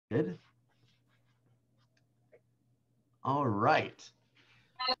Good. All right.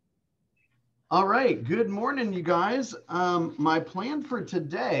 All right. Good morning, you guys. My plan for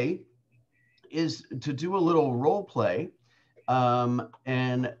today is to do a little role play.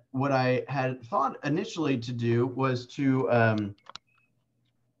 And what I had thought initially to do was to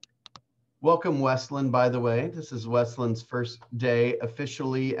welcome Westland, by the way. This is Westland's first day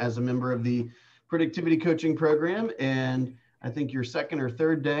officially as a member of the Productivity Coaching Program. And I think your second or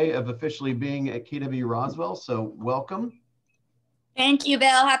third day of officially being at KW Roswell. So welcome. Thank you,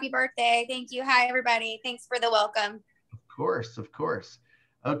 Bill. Happy birthday. Thank you. Hi, everybody. Thanks for the welcome. Of course, of course.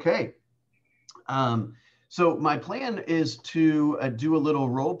 Okay. So my plan is to do a little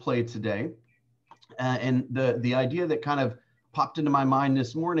role play today. And the idea that kind of popped into my mind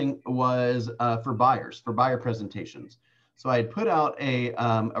this morning was for buyer presentations. So I had put out a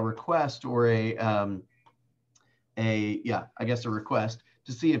request or a request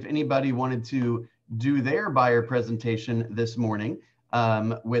to see if anybody wanted to do their buyer presentation this morning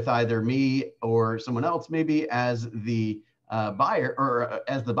with either me or someone else, maybe as the buyer or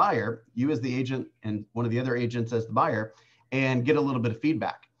as the buyer, you as the agent and one of the other agents as the buyer, and get a little bit of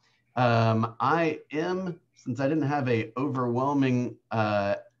feedback. Since I didn't have a overwhelming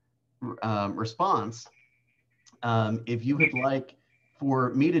response, if you would like for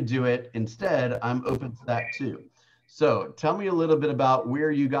me to do it instead, I'm open to that too. So tell me a little bit about where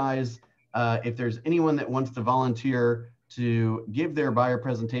you guys, if there's anyone that wants to volunteer to give their buyer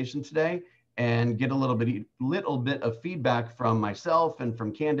presentation today and get a little bit of feedback from myself and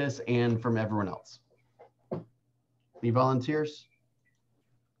from Candace and from everyone else. Any volunteers?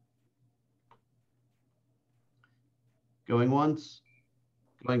 Going once,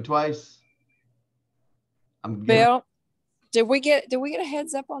 going twice. Bill, did we get a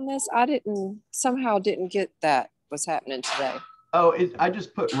heads up on this? I somehow didn't get that was happening today. Oh, I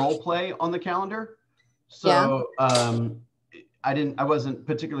just put role play on the calendar. So yeah. I wasn't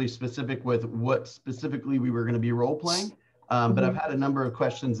particularly specific with what specifically we were going to be role playing, but I've had a number of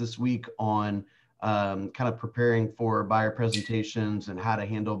questions this week on kind of preparing for buyer presentations and how to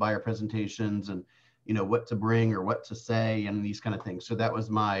handle buyer presentations and, you know, what to bring or what to say and these kind of things. So that was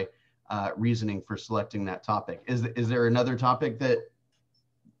my reasoning for selecting that topic. Is there another topic that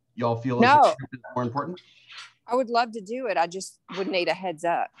y'all feel is more important? I would love to do it. I just would need a heads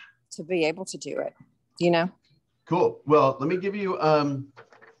up to be able to do it, you know? Cool. Well, let me give you,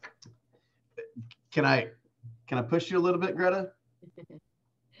 can I push you a little bit, Greta?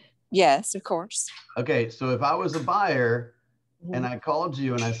 Yes, of course. Okay. So if I was a buyer and I called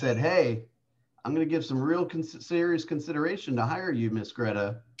you and I said, hey, I'm going to give some real serious consideration to hire you, Miss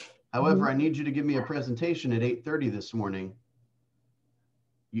Greta. However, I need you to give me a presentation at 8:30 this morning.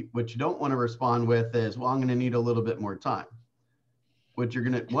 What you don't want to respond with is, well, I'm going to need a little bit more time. What you're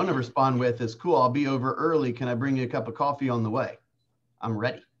going to want to respond with is, cool, I'll be over early. Can I bring you a cup of coffee on the way? I'm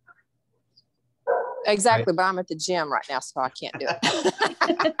ready. Exactly, right? But I'm at the gym right now, so I can't do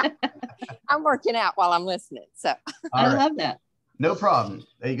it. I'm working out while I'm listening. So I love that. No problem.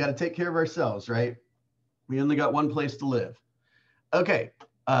 You got to take care of ourselves, right? We only got one place to live. Okay.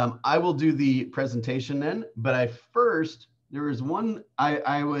 I will do the presentation then, but there was one, I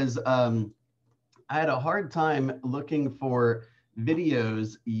had a hard time looking for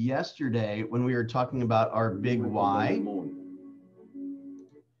videos yesterday when we were talking about our big why.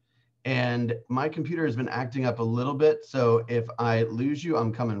 And my computer has been acting up a little bit. So if I lose you,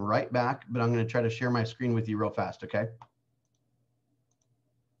 I'm coming right back, but I'm going to try to share my screen with you real fast. Okay.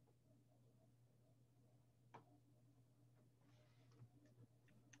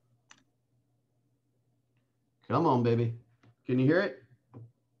 Come on, baby. Can you hear it?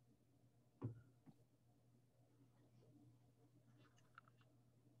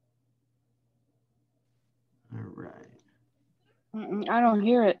 All right. I don't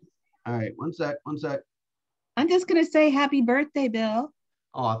hear it. All right. One sec. I'm just going to say happy birthday, Bill.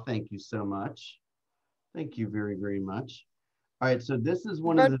 Oh, thank you so much. Thank you very, very much. All right. So this is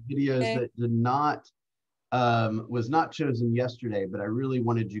one of the videos that did not, was not chosen yesterday, but I really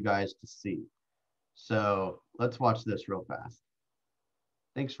wanted you guys to see. So let's watch this real fast.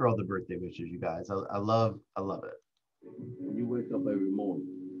 Thanks for all the birthday wishes, you guys. I love it. When you wake up every morning,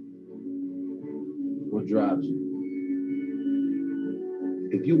 what drives you?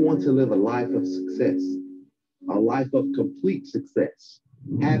 If you want to live a life of success, a life of complete success,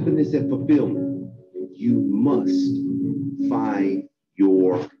 happiness and fulfillment, you must find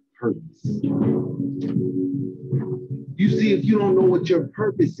your purpose. You see, if you don't know what your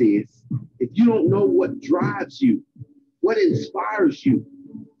purpose is, if you don't know what drives you, what inspires you,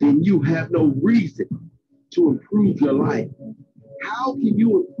 then you have no reason to improve your life. How can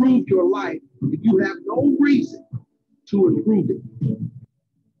you improve your life if you have no reason to improve it?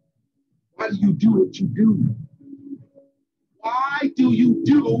 Why do you do what you do? Why do you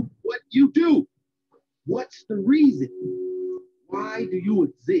do what you do? What's the reason? Why do you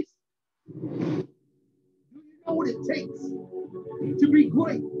exist? Do you know what it takes to be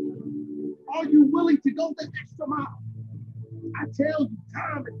great? Are you willing to go the extra mile? I tell you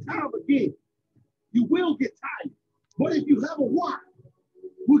time and time again, you will get tired. But if you have a why,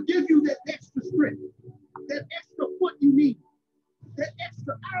 we'll give you that extra strength, that extra foot you need, that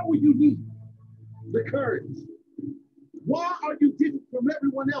extra hour you need, the courage. Why are you different from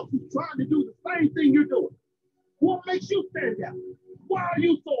everyone else who's trying to do the same thing you're doing? What makes you stand out? Why are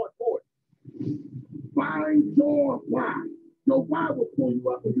you so important? Find your why. Your why will pull you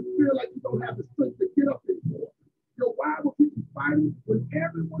up when you feel like you don't have the strength to get up anymore. Your why will keep you fighting when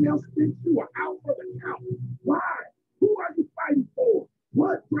everyone else thinks you are out for the count. Why? Who are you fighting for?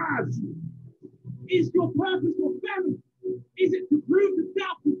 What drives you? Is your purpose your family? Is it to prove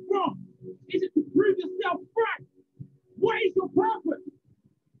yourself strong? Is it to prove yourself right? What is your purpose?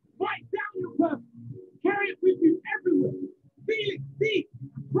 Write down your purpose. Carry it with you everywhere. Feel it deep.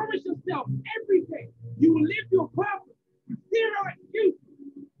 Promise yourself every day you will live your purpose with zero excuses.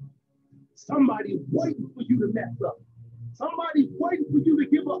 Somebody's waiting for you to mess up. Somebody's waiting for you to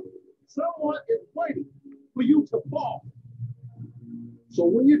give up. Someone is waiting for you to fall. So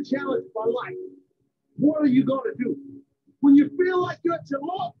when you're challenged by life, what are you going to do? When you feel like you're at your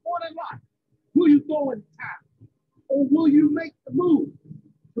lowest point in life, will you throw in the towel? Or will you make the move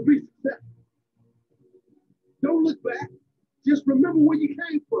to be successful? Don't look back. Just remember where you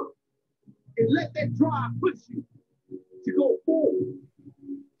came from and let that drive push you to go forward.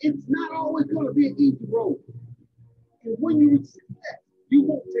 It's not always going to be an easy road. And when you reach success, you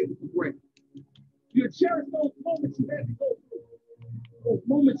won't take it for granted. You'll cherish those moments you had to go through, those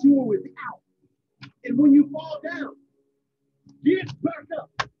moments you were without. And when you fall down, get back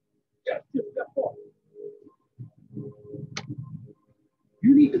up. Just step off.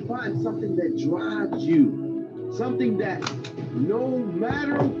 You need to find something that drives you, something that no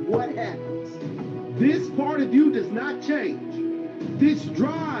matter what happens, this part of you does not change. This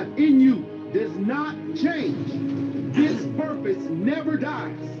drive in you does not change. This purpose never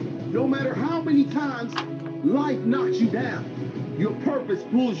dies. No matter how many times life knocks you down, your purpose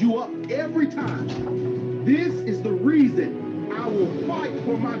pulls you up every time. This is the reason I will fight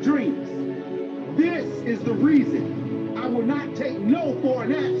for my dreams. This is the reason I will not take no for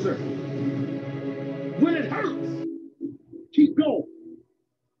an answer. When it hurts, keep going.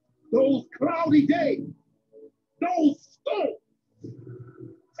 Those cloudy days, those storms,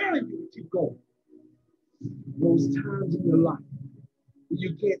 telling you to keep going. Those times in your life when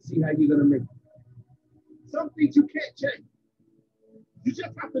you can't see how you're going to make it. Some things you can't change. You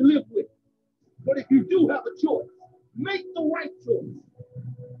just have to live with it. But if you do have a choice, make the right choice.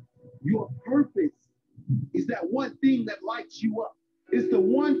 Your purpose is that one thing that lights you up. It's the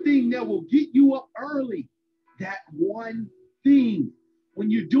one thing that will get you up early. That one thing. When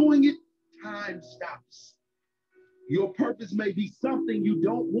you're doing it, time stops. Your purpose may be something you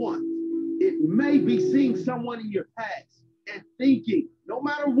don't want. It may be seeing someone in your past and thinking, no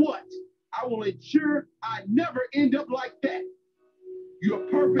matter what, I will ensure I never end up like that. Your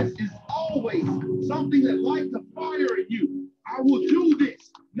purpose is always something that lights a fire in you. I will do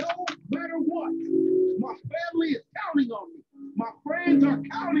this no matter what. My family is counting on me. My friends are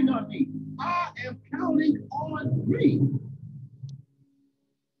counting on me. I am counting on me.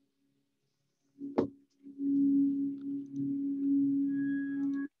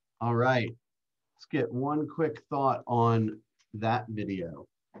 All right, let's get one quick thought on that video.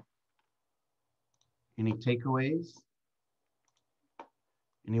 Any takeaways?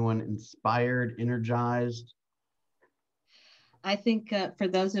 Anyone inspired, energized? I think for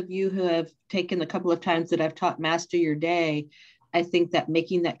those of you who have taken a couple of times that I've taught Master Your Day, I think that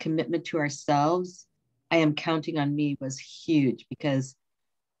making that commitment to ourselves, I am counting on me, was huge, because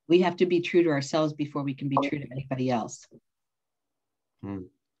we have to be true to ourselves before we can be true to anybody else.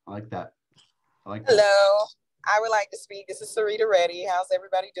 I like that. I like that. Hello, I would like to speak. This is Sarita Reddy. How's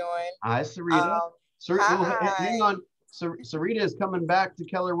everybody doing? Hi, Sarita. Hi. Hang on. Sarita is coming back to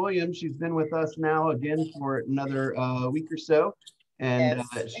Keller Williams. She's been with us now again for another week or so, and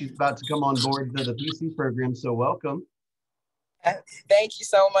Yes. she's about to come on board to the PC program. So welcome. Thank you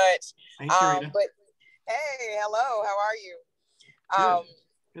so much. Thanks, Sarita. But hey, hello. How are you?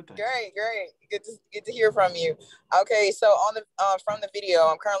 Good. Great. Good to hear from you. Okay, so on the from the video,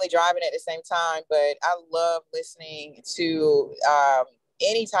 I'm currently driving at the same time, but I love listening to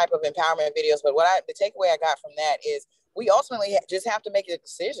any type of empowerment videos. But the takeaway I got from that is we ultimately just have to make a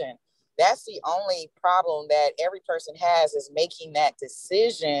decision. That's the only problem that every person has, is making that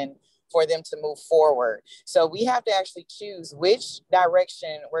decision for them to move forward. So we have to actually choose which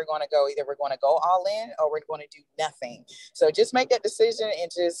direction we're going to go. Either we're going to go all in or we're going to do nothing. So just make that decision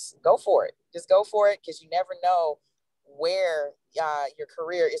and just go for it. Just go for it, because you never know where your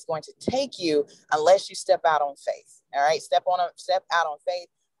career is going to take you unless you step out on faith. All right, step out on faith.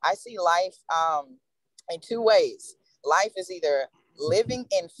 I see life in two ways. Life is either living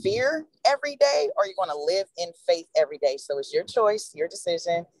in fear every day, or you're going to live in faith every day. So it's your choice, your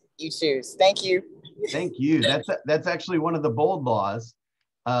decision. You choose. Thank you. Thank you. That's actually one of the bold laws.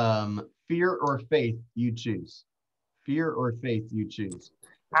 Fear or faith, you choose. Fear or faith, you choose.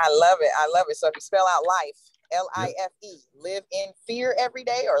 I love it. I love it. So if you spell out life, L-I-F-E, live in fear every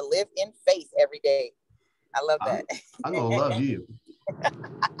day or live in faith every day. I love that. I'm gonna love you.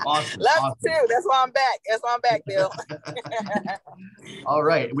 Awesome. Love awesome. you too. That's why I'm back. That's why I'm back, Bill. All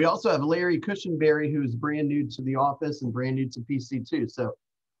right. We also have Larry Cushenberry, who's brand new to the office and brand new to PC too. So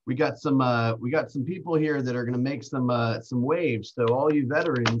we got some people here that are going to make some waves. So all you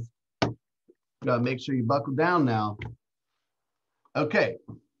veterans, gotta make sure you buckle down now. Okay,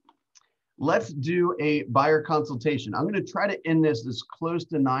 let's do a buyer consultation. I'm going to try to end this as close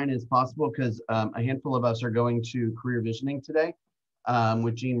to 9 as possible, because a handful of us are going to career visioning today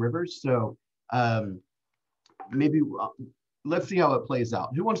with Gene Rivers. So maybe let's see how it plays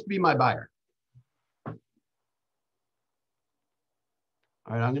out. Who wants to be my buyer?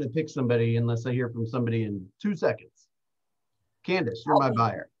 All right, I'm going to pick somebody unless I hear from somebody in 2 seconds. Candace, you're my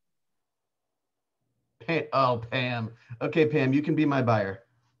buyer. Pam. Okay, Pam, you can be my buyer.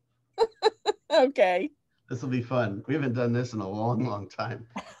 Okay. This will be fun. We haven't done this in a long, long time.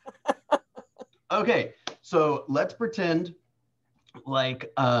 Okay, so let's pretend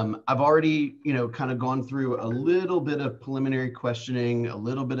like I've already, kind of gone through a little bit of preliminary questioning, a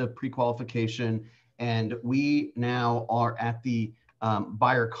little bit of pre-qualification, and we now are at the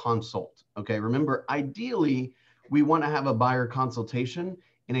buyer consult. Okay, remember, ideally, we want to have a buyer consultation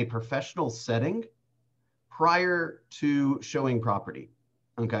in a professional setting prior to showing property.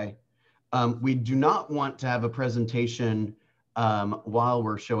 Okay, we do not want to have a presentation while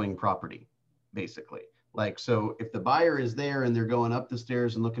we're showing property, basically. Like, so if the buyer is there and they're going up the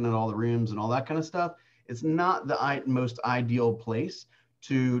stairs and looking at all the rooms and all that kind of stuff, it's not the most ideal place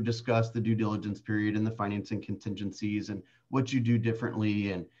to discuss the due diligence period and the financing contingencies and what you do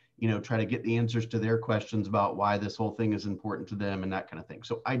differently, and try to get the answers to their questions about why this whole thing is important to them and that kind of thing.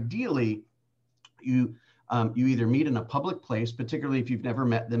 So ideally, you either meet in a public place, particularly if you've never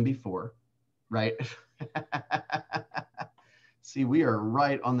met them before, right? See, we are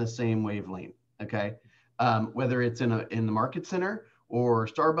right on the same wavelength, okay? Whether it's in the market center or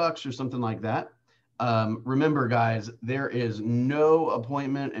Starbucks or something like that. Remember, guys, there is no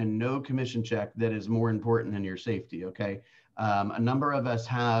appointment and no commission check that is more important than your safety, okay? A number of us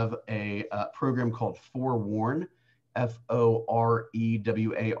have a program called Forewarn, F-O-R-E-W-A-R-N.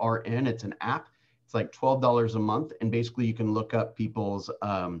 It's an app. It's like $12 a month, and basically you can look up people's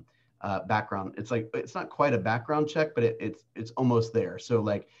background. It's not quite a background check, but it's almost there. So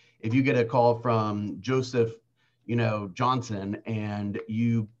like if you get a call from Joseph, Johnson, and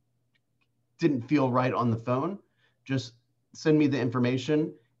you didn't feel right on the phone, just send me the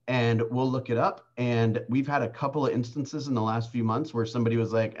information and we'll look it up. And we've had a couple of instances in the last few months where somebody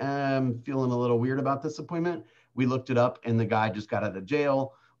was like, I'm feeling a little weird about this appointment. We looked it up and the guy just got out of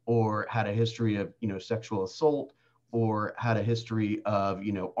jail, or had a history of, sexual assault, or had a history of,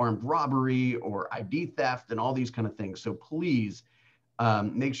 armed robbery or ID theft and all these kind of things. So please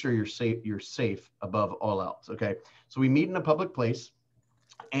make sure you're safe above all else. Okay. So we meet in a public place,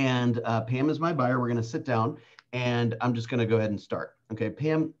 and Pam is my buyer. We're going to sit down and I'm just going to go ahead and start. Okay.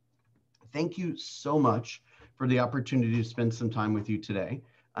 Pam, thank you so much for the opportunity to spend some time with you today.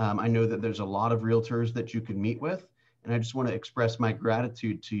 I know that there's a lot of realtors that you could meet with, and I just want to express my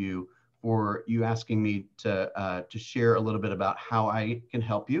gratitude to you for you asking me to share a little bit about how I can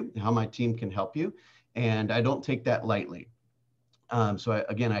help you, how my team can help you. And I don't take that lightly. So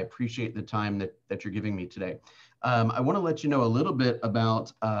I appreciate the time that you're giving me today. I want to let you know a little bit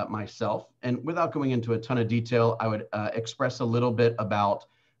about myself, and without going into a ton of detail, I would express a little bit about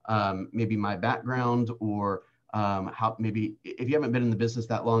maybe my background, or how maybe if you haven't been in the business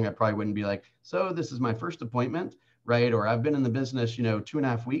that long, I probably wouldn't be like, so this is my first appointment, right? Or I've been in the business,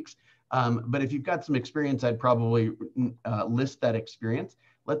 2.5 weeks. But if you've got some experience, I'd probably list that experience.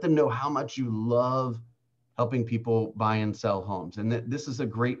 Let them know how much you love helping people buy and sell homes. And this is a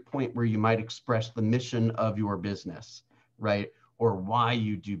great point where you might express the mission of your business, right? Or why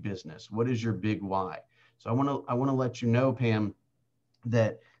you do business. What is your big why? So I want to let you know, Pam,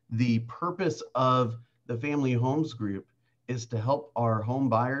 that the purpose of the Family Homes Group is to help our home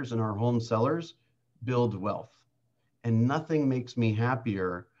buyers and our home sellers build wealth. And nothing makes me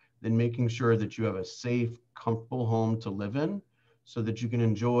happier than making sure that you have a safe, comfortable home to live in so that you can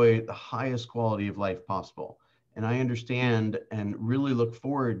enjoy the highest quality of life possible. And I understand and really look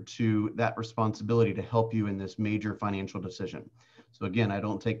forward to that responsibility to help you in this major financial decision. So again, I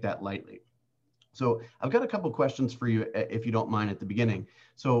don't take that lightly. So I've got a couple questions for you, if you don't mind, at the beginning.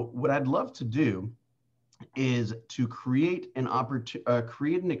 So what I'd love to do is to create an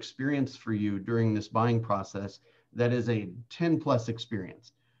create an experience for you during this buying process that is a 10 plus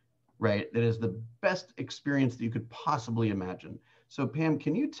experience, right? That is the best experience that you could possibly imagine. So Pam,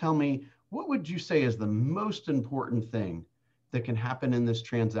 can you tell me, what would you say is the most important thing that can happen in this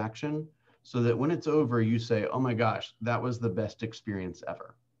transaction so that when it's over, you say, oh my gosh, that was the best experience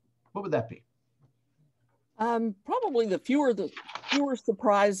ever? What would that be? Probably the fewer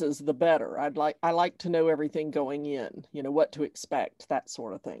surprises, the better. I like to know everything going in, you know, what to expect, that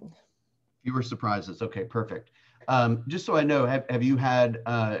sort of thing. Fewer surprises. Okay, perfect. Just so I know, have you had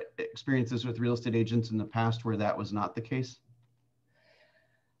experiences with real estate agents in the past where that was not the case?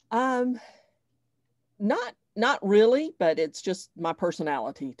 Not really, but it's just my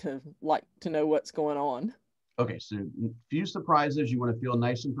personality to like to know what's going on. Okay, so few surprises. You want to feel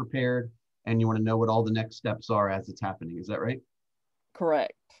nice and prepared, and you want to know what all the next steps are as it's happening. Is that right?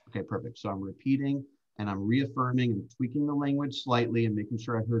 Correct. Okay, perfect. So I'm repeating and I'm reaffirming and tweaking the language slightly and making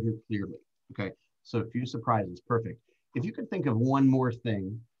sure I heard her clearly. Okay, so a few surprises. Perfect. If you could think of one more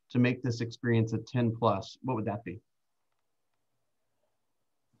thing to make this experience a 10 plus, what would that be?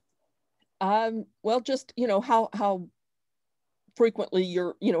 Well, just, you know, how frequently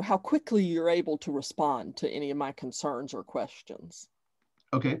how quickly you're able to respond to any of my concerns or questions.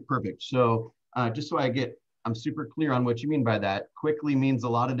 Okay, perfect. So just so I'm super clear on what you mean by that. Quickly means a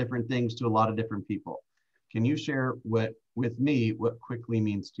lot of different things to a lot of different people. Can you share with me what quickly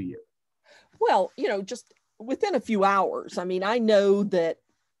means to you? Well, you know, just within a few hours. I mean, I know that,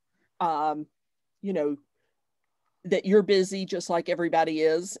 you know, that you're busy just like everybody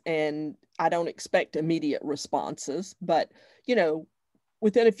is, and I don't expect immediate responses, but, you know,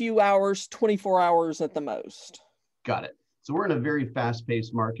 within a few hours, 24 hours at the most. Got it. So we're in a very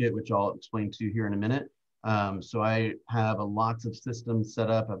fast-paced market, which I'll explain to you here in a minute. So I have lots of systems set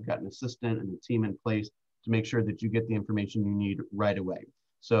up. I've got an assistant and a team in place to make sure that you get the information you need right away.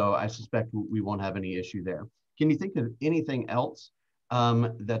 So I suspect we won't have any issue there. Can you think of anything else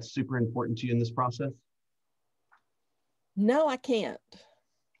that's super important to you in this process? No, I can't.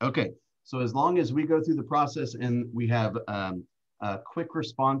 Okay. So as long as we go through the process and we have a quick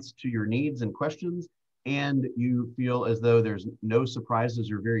response to your needs and questions, and you feel as though there's no surprises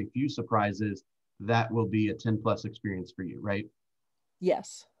or very few surprises, that will be a 10 plus experience for you, right?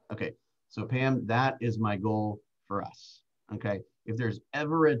 Yes. Okay. So Pam, that is my goal for us. Okay. If there's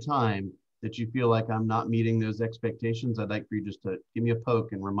ever a time that you feel like I'm not meeting those expectations, I'd like for you just to give me a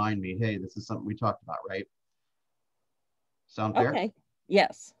poke and remind me, hey, this is something we talked about, right? Sound fair? Okay.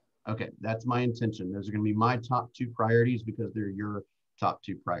 Yes. Okay. That's my intention. Those are going to be my top two priorities because they're your top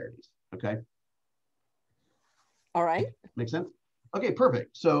two priorities. Okay. All right. Make sense? Okay,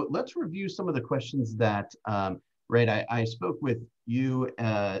 perfect. So let's review some of the questions that, right, I spoke with you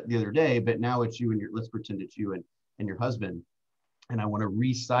the other day, but now it's you and let's pretend it's you and your husband. And I want to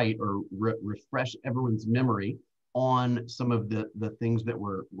recite or refresh everyone's memory on some of the things that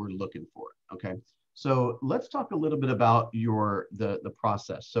we're looking for, okay? So let's talk a little bit about the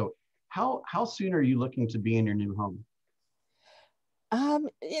process. So how soon are you looking to be in your new home?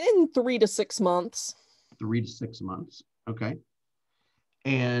 In 3 to 6 months. 3 to 6 months, okay.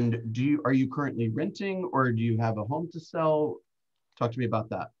 And are you currently renting or do you have a home to sell? Talk to me about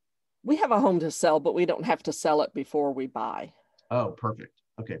that. We have a home to sell, but we don't have to sell it before we buy. Oh, perfect.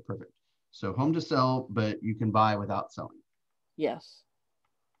 Okay, perfect. So home to sell, but you can buy without selling. Yes.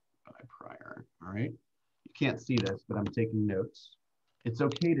 Buy prior. All right. You can't see this, but I'm taking notes. It's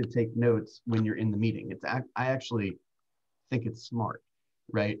okay to take notes when you're in the meeting. I actually think it's smart,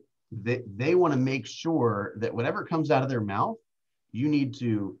 right? They want to make sure that whatever comes out of their mouth, you need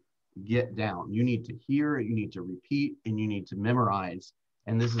to get down. You need to hear, you need to repeat, and you need to memorize.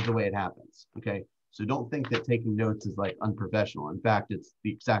 And this is the way it happens. Okay. So don't think that taking notes is like unprofessional. In fact, it's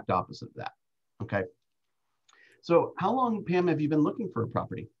the exact opposite of that. Okay. So how long, Pam, have you been looking for a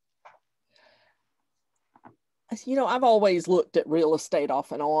property? You know, I've always looked at real estate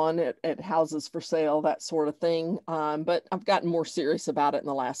off and on, at houses for sale, that sort of thing. But I've gotten more serious about it in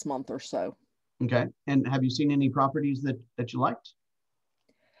the last month or so. Okay. And have you seen any properties that you liked?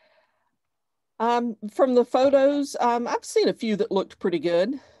 From the photos, I've seen a few that looked pretty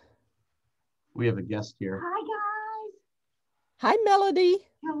good. We have a guest here. Hi, guys. Hi, Melody.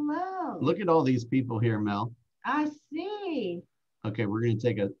 Hello. Look at all these people here, Mel. I see. Okay, we're going to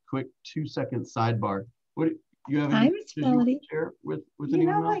take a quick 2-second sidebar. What you have? Hi, Any Miss issues you want Melody. to share with You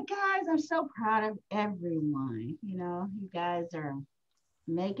anyone? know Mel? what, guys? I'm so proud of everyone. You know, you guys are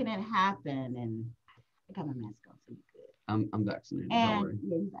making it happen, and I got my mask on, so you're good. I'm vaccinated. Don't And worry.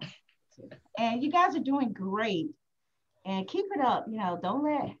 yeah, you guys too. And you guys are doing great. And keep it up. You know, don't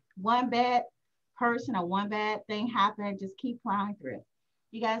let one bad person or one bad thing happen. Just keep plowing through.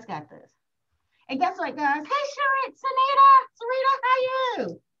 You guys got this. And guess what, guys? Hey, Sherry, Sarita, how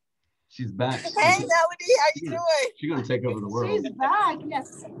you? She's back. Hey, Melody, how you doing? She's gonna take over the world. She's back.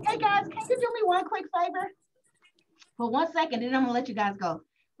 Yes. Hey, guys, can you do me one quick favor? For 1 second, then I'm gonna let you guys go.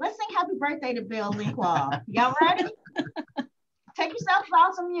 Let's sing happy birthday to Bill Linkwall. Y'all ready? Take yourself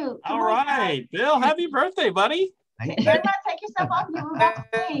off some mute. Come All on, right, Bill, happy birthday, buddy. Thank you. everybody take yourself off mute. We're about to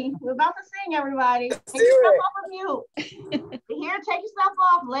sing. We're about to sing, everybody. Take do yourself it. off of mute. Here, take yourself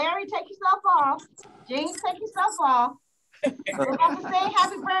off. Larry, take yourself off. James, take yourself off. We're about to sing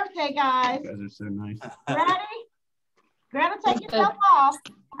happy birthday, guys. You guys are so nice. Ready? Greta, take yourself off.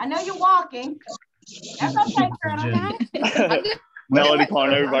 I know you're walking. That's okay, Greta. Jen, Melody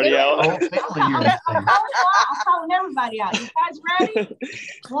calling everybody out. whole family here to sing. I'm calling everybody out. You guys ready?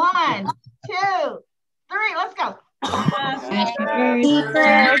 1, 2, 3, let's go. Happy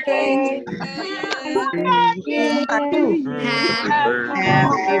birthday to you. Happy birthday to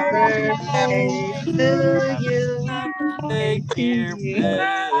you. Happy birthday, dear Bill.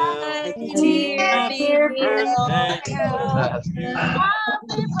 Dear birthday That's good.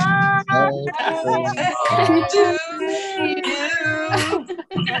 Happy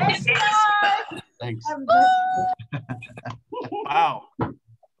Thanks. Wow.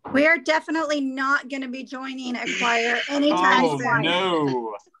 We are definitely not going to be joining a choir anytime Oh, soon.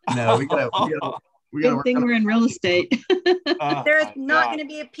 no. No, we gotta Good work thing on we're in real estate. Oh, There is my not God. going to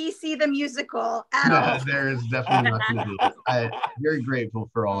be a PC the musical at all. No, there is definitely not going to be. I'm very grateful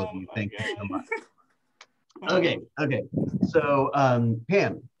for all of you. Oh, Thank my you so God. much. Okay. So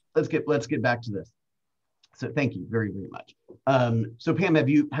Pam, let's get back to this. So thank you very, very much. So Pam, have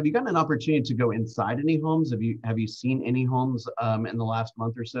you gotten an opportunity to go inside any homes? Have you seen any homes in the last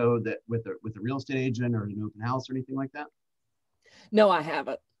month or so that with a real estate agent or an open house or anything like that? No, I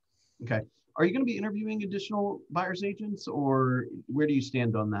haven't. Okay. Are you going to be interviewing additional buyers agents, or where do you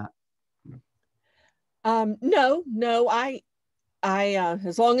stand on that? No, I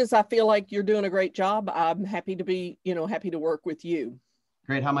as long as I feel like you're doing a great job, I'm happy to be, happy to work with you.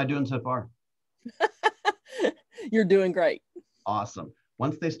 Great. How am I doing so far? You're doing great. Awesome.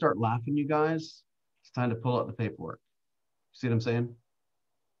 Once they start laughing, you guys, it's time to pull out the paperwork. See what I'm saying?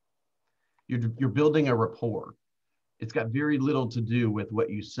 You're building a rapport. It's got very little to do with what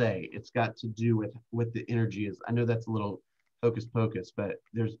you say. It's got to do with what the energy is. I know that's a little hocus pocus, but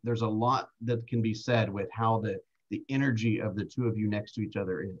there's a lot that can be said with how the energy of the two of you next to each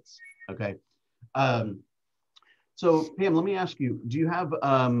other is. Okay. So Pam, let me ask you: do you have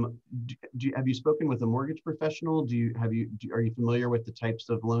have you spoken with a mortgage professional? Are you familiar with the types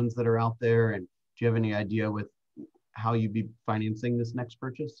of loans that are out there, and do you have any idea with how you'd be financing this next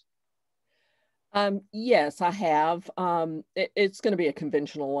purchase? Yes, I have. It's going to be a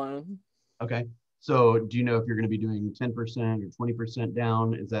conventional loan. Okay. So do you know if you're going to be doing 10% or 20%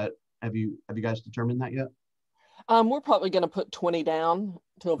 down? Have you guys determined that yet? We're probably going to put 20 down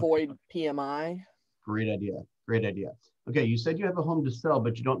to avoid PMI. Great idea. Great idea. Okay. You said you have a home to sell,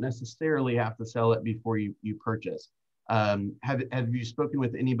 but you don't necessarily have to sell it before you purchase. Have you spoken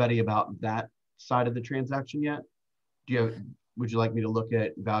with anybody about that side of the transaction yet? Would you like me to look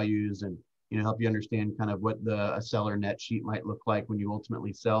at values and help you understand kind of what a seller net sheet might look like when you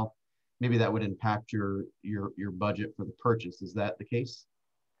ultimately sell? Maybe that would impact your budget for the purchase. Is that the case?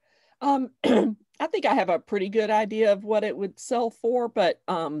 I think I have a pretty good idea of what it would sell for, but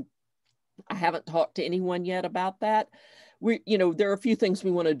I haven't talked to anyone yet about that. There are a few things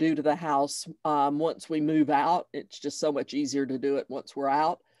we want to do to the house once we move out. It's just so much easier to do it once we're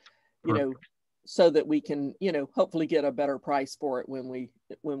out, so that we can, hopefully get a better price for it when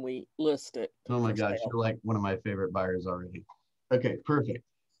we list it. Oh my gosh, you're like one of my favorite buyers already. Okay, perfect.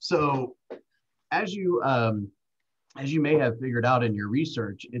 So as you may have figured out in your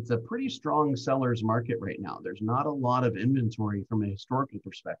research, it's a pretty strong seller's market right now. There's not a lot of inventory from a historical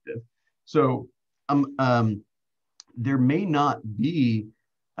perspective. So there may not be,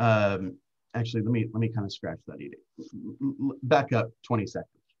 actually, let me kind of scratch that. Back up 20 seconds.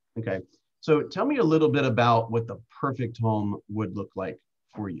 Okay. So tell me a little bit about what the perfect home would look like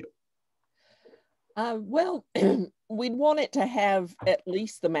for you. Well, we'd want it to have at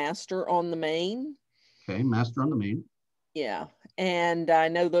least the master on the main. Okay, master on the main. Yeah, and I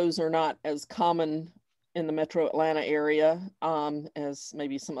know those are not as common in the metro Atlanta area as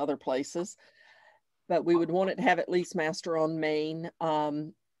maybe some other places, but we would want it to have at least master on main.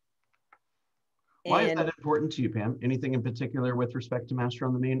 Why is that important to you, Pam? Anything in particular with respect to master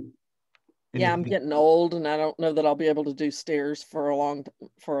on the main? Yeah, I'm getting old, and I don't know that I'll be able to do stairs for a long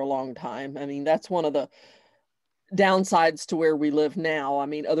time. I mean, that's one of the downsides to where we live now. I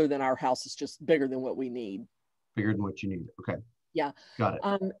mean, other than our house is just bigger than what we need. Bigger than what you need. Okay. Yeah. Got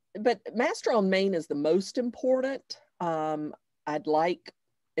it. But master on main is the most important. I'd like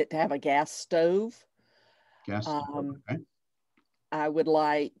it to have a gas stove. Gas stove. Okay. I would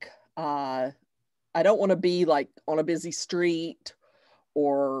like, I don't want to be like on a busy street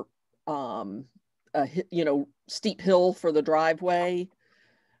or steep hill for the driveway,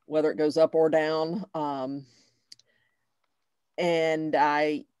 whether it goes up or down. And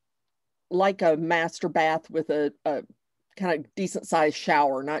I like a master bath with a kind of decent sized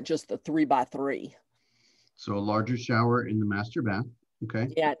shower, not just the 3x3. So a larger shower in the master bath.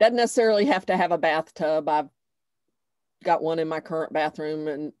 Okay. Yeah, it doesn't necessarily have to have a bathtub. I've got one in my current bathroom,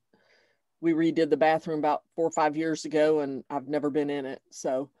 and we redid the bathroom about 4 or 5 years ago, and I've never been in it.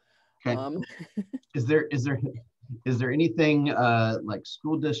 So, okay. Is there anything like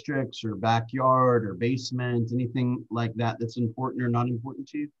school districts or backyard or basement, anything like that that's important or not important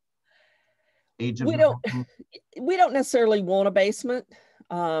to you? We don't necessarily want a basement,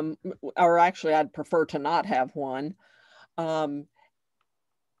 or actually, I'd prefer to not have one.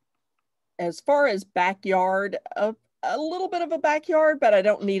 As far as backyard, a little bit of a backyard, but I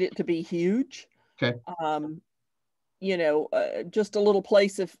don't need it to be huge. Okay. Just a little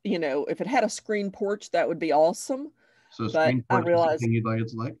place. If it had a screen porch, that would be awesome. So screen porch is something you'd like it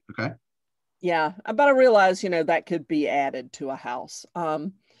to like. Okay. Yeah, but I realize, that could be added to a house.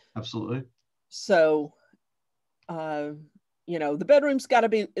 Absolutely. So, the master bedroom's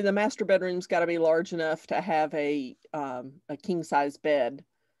got to be large enough to have a king size bed.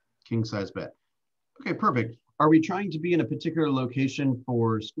 King size bed. Okay, perfect. Are we trying to be in a particular location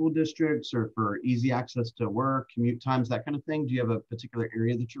for school districts or for easy access to work, commute times, that kind of thing? Do you have a particular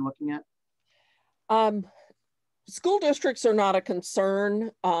area that you're looking at? School districts are not a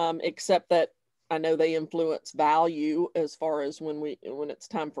concern, except that I know they influence value as far as when it's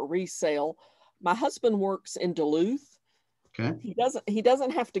time for resale. My husband works in Duluth. Okay. He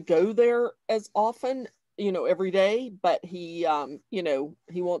doesn't have to go there as often, every day, but he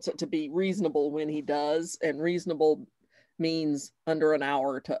wants it to be reasonable when he does, and reasonable means under an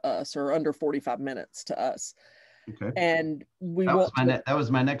hour to us or under 45 minutes to us. Okay. And that was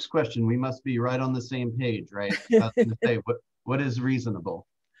my next question. We must be right on the same page, right? I was going to say, what is reasonable?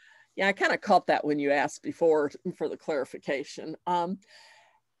 Yeah, I kind of caught that when you asked before for the clarification.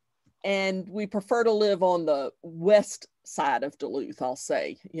 And we prefer to live on the west side of Duluth, I'll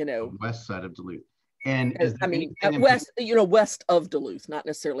say, West side of Duluth. And is there west of Duluth, not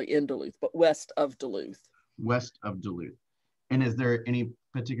necessarily in Duluth, but west of Duluth. West of Duluth. And is there any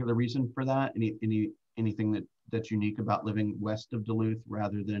particular reason for that? Anything that's unique about living west of Duluth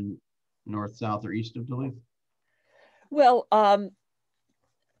rather than north, south, or east of Duluth? Well,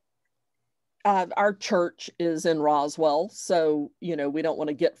 our church is in Roswell, so we don't want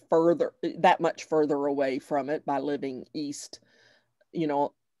to get that much further away from it by living east,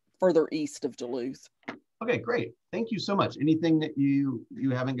 further east of Duluth. Okay, great. Thank you so much. Anything that you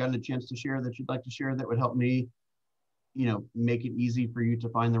haven't gotten a chance to share that you'd like to share that would help me, make it easy for you to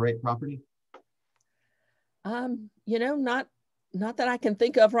find the right property? Not that I can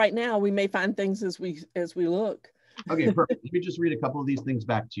think of right now. We may find things as we look. Okay, perfect. Let me just read a couple of these things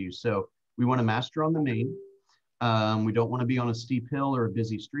back to you. So we want a master on the main. We don't want to be on a steep hill or a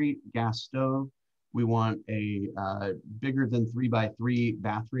busy street. Gas stove. We want a bigger than 3x3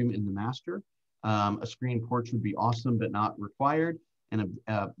 bathroom in the master. A screen porch would be awesome, but not required. And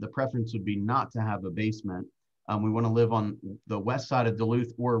the preference would be not to have a basement. We want to live on the west side of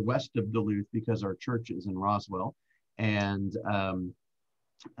Duluth or west of Duluth because our church is in Roswell. And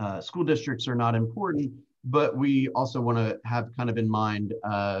school districts are not important, but we also want to have kind of in mind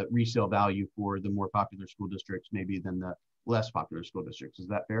resale value for the more popular school districts, maybe than the less popular school districts. Is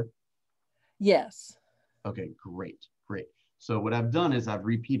that fair? Yes. Okay, great. So what I've done is I've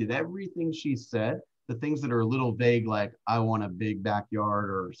repeated everything she said. The things that are a little vague, like I want a big backyard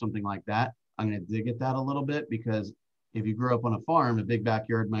or something like that, I'm going to dig at that a little bit, because if you grew up on a farm, a big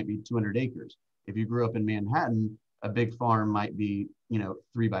backyard might be 200 acres. If you grew up in Manhattan, a big farm might be,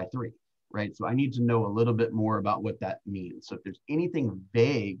 3x3, right? So I need to know a little bit more about what that means. So if there's anything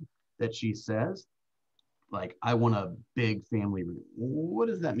vague that she says, like, I want a big family room. What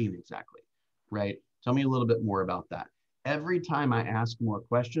does that mean exactly, right? Tell me a little bit more about that. Every time I ask more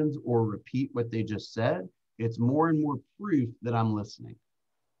questions or repeat what they just said, it's more and more proof that I'm listening,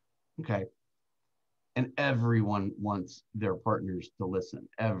 okay? And everyone wants their partners to listen,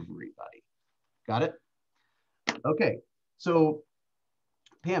 everybody. Got it? Okay, so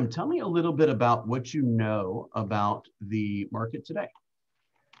Pam, tell me a little bit about what you know about the market today.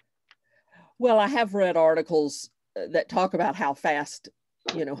 Well, I have read articles that talk about how fast,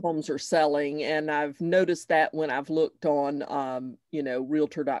 you know, homes are selling. And I've noticed that when I've looked on, you know,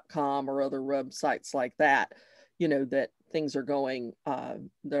 realtor.com or other websites like that, you know, that things are going,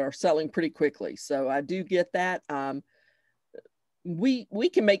 that are selling pretty quickly. So I do get that. We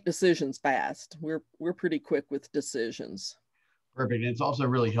can make decisions fast. We're pretty quick with decisions. Perfect. And it's also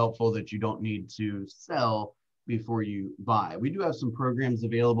really helpful that you don't need to sell before you buy. We do have some programs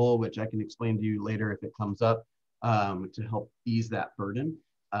available, which I can explain to you later if it comes up, to help ease that burden,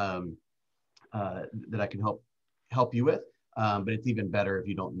 that I can help you with. But it's even better if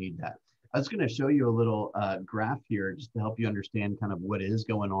you don't need that. I was going to show you a little graph here just to help you understand kind of what is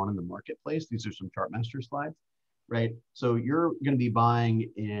going on in the marketplace. These are some Chartmaster slides, right? So you're going to be buying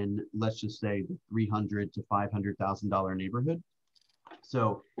in, let's just say, the $300,000 to $500,000 neighborhood.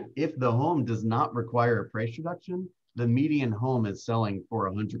 So if the home does not require a price reduction, the median home is selling for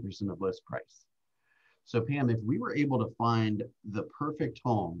 100% of list price. So Pam, if we were able to find the perfect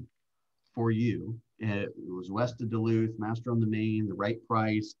home for you, it was west of Duluth, master on the main, the right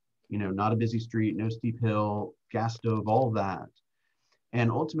price, you know, not a busy street, no steep hill, gas stove, all of that.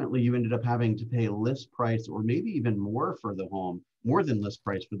 And ultimately you ended up having to pay list price or maybe even more for the home, more than list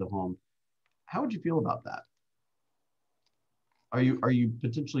price for the home. How would you feel about that? Are you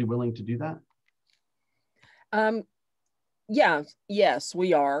potentially willing to do that? Yeah, yes,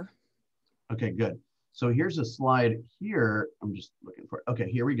 we are. Okay, good. So here's a slide here. I'm just looking for,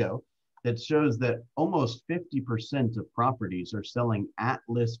 okay, here we go. It shows that almost 50% of properties are selling at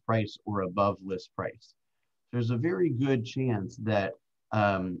list price or above list price. There's a very good chance that,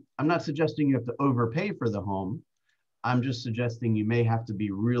 I'm not suggesting you have to overpay for the home. I'm just suggesting you may have to be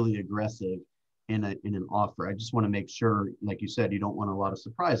really aggressive in an offer. I just want to make sure, like you said, you don't want a lot of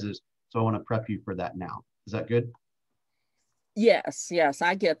surprises. So I want to prep you for that now. Is that good? Yes,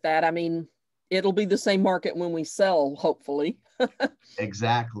 I get that. I mean, it'll be the same market when we sell, hopefully.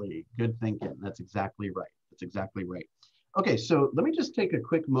 Exactly. Good thinking. That's exactly right. That's exactly right. Okay, so let me just take a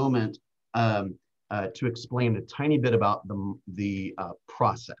quick moment to explain a tiny bit about the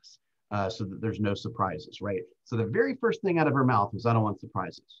process so that there's no surprises, right? So the very first thing out of her mouth was, I don't want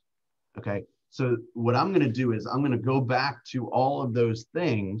surprises. Okay, so what I'm going to do is I'm going to go back to all of those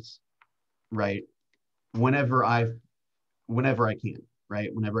things, right? Whenever I can, right?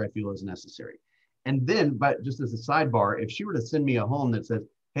 Whenever I feel is necessary. And then, but just as a sidebar, if she were to send me a home that says,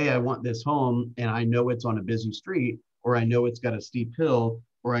 hey, I want this home and I know it's on a busy street, or I know it's got a steep hill,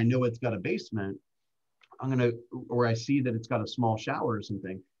 or I know it's got a basement, or I see that it's got a small shower or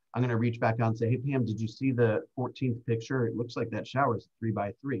something, I'm gonna reach back out and say, hey, Pam, did you see the 14th picture? It looks like that shower is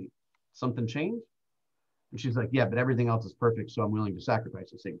 3x3. Something changed? And she's like, yeah, but everything else is perfect, so I'm willing to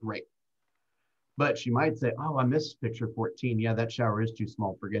sacrifice. I say, great. But she might say, oh, I missed picture 14. Yeah, that shower is too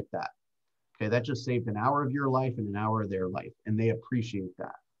small, forget that. Okay, that just saved an hour of your life and an hour of their life, and they appreciate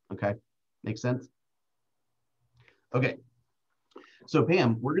that, okay? Make sense? Okay, so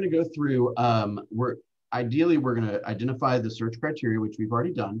Pam, we're gonna go through, ideally, we're gonna identify the search criteria, which we've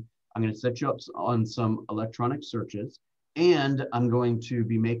already done. I'm gonna set you up on some electronic searches, and I'm going to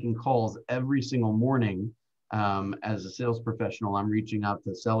be making calls every single morning. As a sales professional, I'm reaching out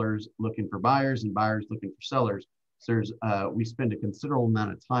to sellers looking for buyers and buyers looking for sellers. So we spend a considerable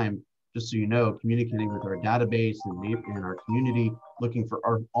amount of time, just so you know, communicating with our database and our community, looking for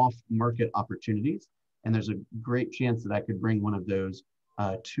our off-market opportunities. And there's a great chance that I could bring one of those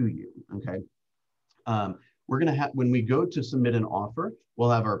to you, okay? We're gonna have, when we go to submit an offer,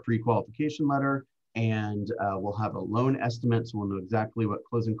 we'll have our pre-qualification letter, and we'll have a loan estimate, so we'll know exactly what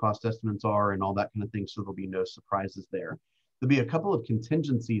closing cost estimates are and all that kind of thing, so there'll be no surprises there. There'll be a couple of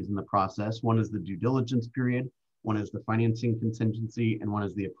contingencies in the process. One is the due diligence period, one is the financing contingency, and one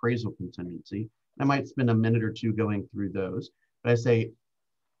is the appraisal contingency. I might spend a minute or two going through those, but I say,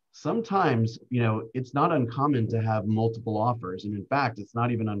 sometimes, you know, it's not uncommon to have multiple offers. And in fact, it's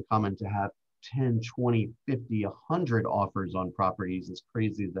not even uncommon to have 10, 20, 50, 100 offers on properties, as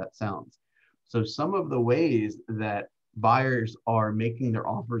crazy as that sounds. So some of the ways that buyers are making their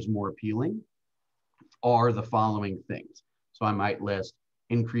offers more appealing are the following things. So I might list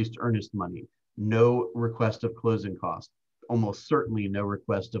increased earnest money, no request of closing costs, almost certainly no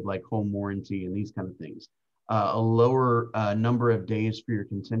request of like home warranty and these kind of things. a lower number of days for your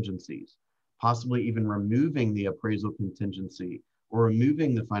contingencies, possibly even removing the appraisal contingency or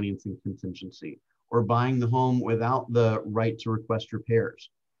removing the financing contingency, or buying the home without the right to request repairs,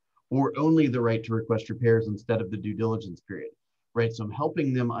 or only the right to request repairs instead of the due diligence period, right? So I'm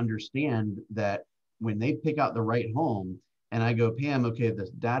helping them understand that when they pick out the right home and I go, Pam, okay, this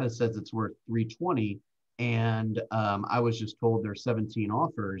data says it's worth 320 and I was just told there's 17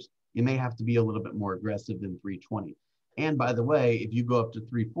 offers, you may have to be a little bit more aggressive than 320. And by the way, if you go up to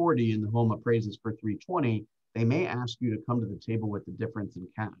 340 and the home appraises for 320, they may ask you to come to the table with the difference in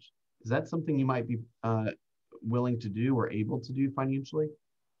cash. Is that something you might be willing to do or able to do financially?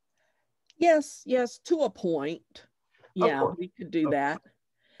 Yes, to a point. Yeah, we could do that.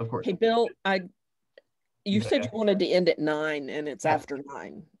 Of course. Hey, Bill, you said you wanted to end at 9 and it's after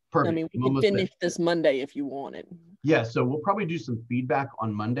 9. Perfect. I mean, we can finish this Monday if you wanted. Yeah, so we'll probably do some feedback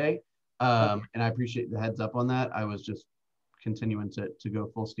on Monday. And I appreciate the heads up on that. I was just continuing to go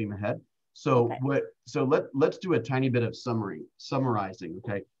full steam ahead. So let's do a tiny bit of summarizing,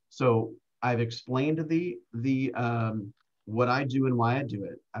 okay? So I've explained the what I do and why I do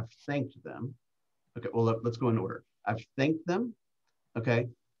it. I've thanked them. Okay, well, let's go in order. I've thanked them, okay?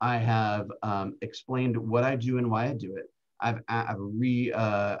 I have explained what I do and why I do it. I've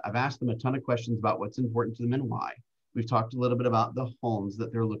asked them a ton of questions about what's important to them and why. We've talked a little bit about the homes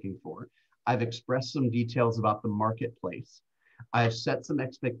that they're looking for. I've expressed some details about the marketplace. I've set some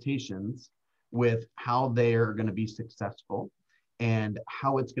expectations with how they are going to be successful and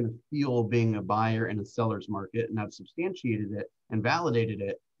how it's going to feel being a buyer in a seller's market. And I've substantiated it and validated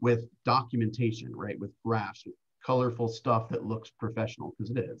it with documentation, right? With graphs, with colorful stuff that looks professional,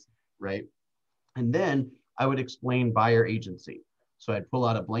 because it is, right? And then I would explain buyer agency. So I'd pull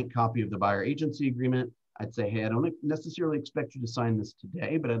out a blank copy of the buyer agency agreement. I'd say, hey, I don't necessarily expect you to sign this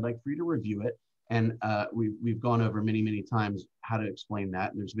today, but I'd like for you to review it. And we've gone over many times how to explain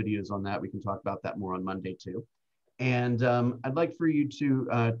that. And there's videos on that. We can talk about that more on Monday too. And I'd like for you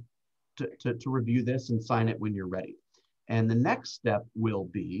to review this and sign it when you're ready. And the next step will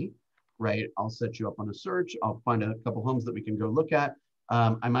be, right, I'll set you up on a search. I'll find a couple homes that we can go look at.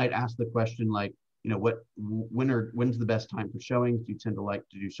 I might ask the question like, you know, when's the best time for showings? Do you tend to like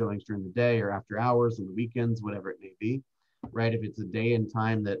to do showings during the day or after hours, on the weekends, whatever it may be, right? If it's a day and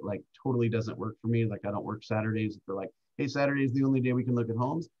time that like totally doesn't work for me, like I don't work Saturdays, if they're like, hey, Saturday is the only day we can look at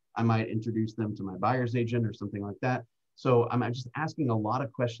homes, I might introduce them to my buyer's agent or something like that. So I'm just asking a lot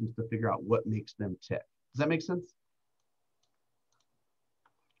of questions to figure out what makes them tick. Does that make sense?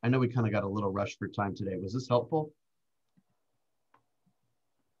 I know we kind of got a little rushed for time today. Was this helpful?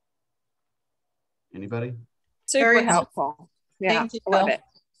 Anybody? Super helpful. Yeah, Thank you, love Bill. it.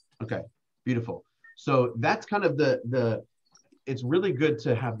 Okay, beautiful. So that's kind of it's really good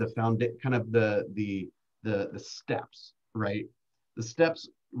to have the kind of the steps, right? The steps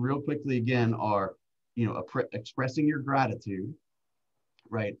real quickly again are, you know, expressing your gratitude,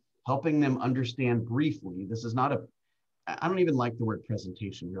 right? Helping them understand briefly. This is not I don't even like the word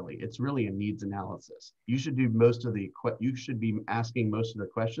presentation really. It's really a needs analysis. You should do you should be asking most of the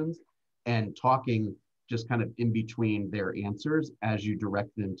questions and talking just kind of in between their answers as you direct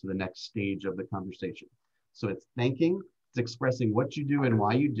them to the next stage of the conversation. So it's thanking, it's expressing what you do and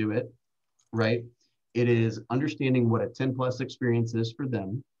why you do it, right? It is understanding what a 10+ experience is for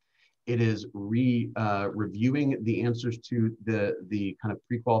them. It is reviewing the answers to the kind of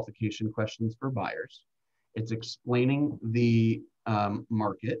pre-qualification questions for buyers. It's explaining the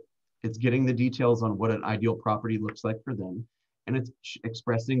market. It's getting the details on what an ideal property looks like for them. And it's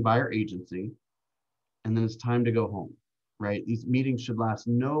expressing buyer agency. And then it's time to go home, right? These meetings should last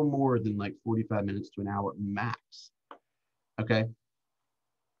no more than like 45 minutes to an hour max. Okay.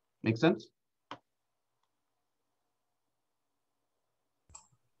 Make sense?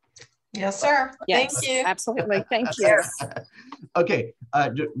 Yes, sir. Yes, Thank you. absolutely. Thank you. Okay,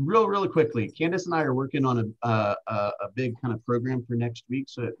 really quickly, Candace and I are working on a big kind of program for next week.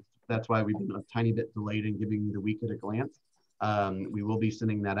 So that's why we've been a tiny bit delayed in giving you the week at a glance. We will be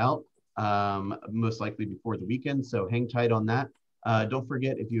sending that out most likely before the weekend. So hang tight on that. Don't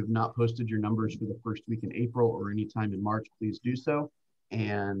forget, if you have not posted your numbers for the first week in April or any time in March, please do so.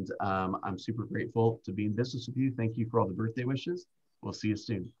 And I'm super grateful to be in business with you. Thank you for all the birthday wishes. We'll see you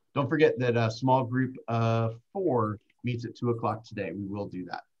soon. Don't forget that a small group of 4 meets at 2 o'clock today. We will do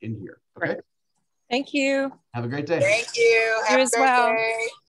that in here. Okay. Thank you. Have a great day. Thank you. You as well. Birthday.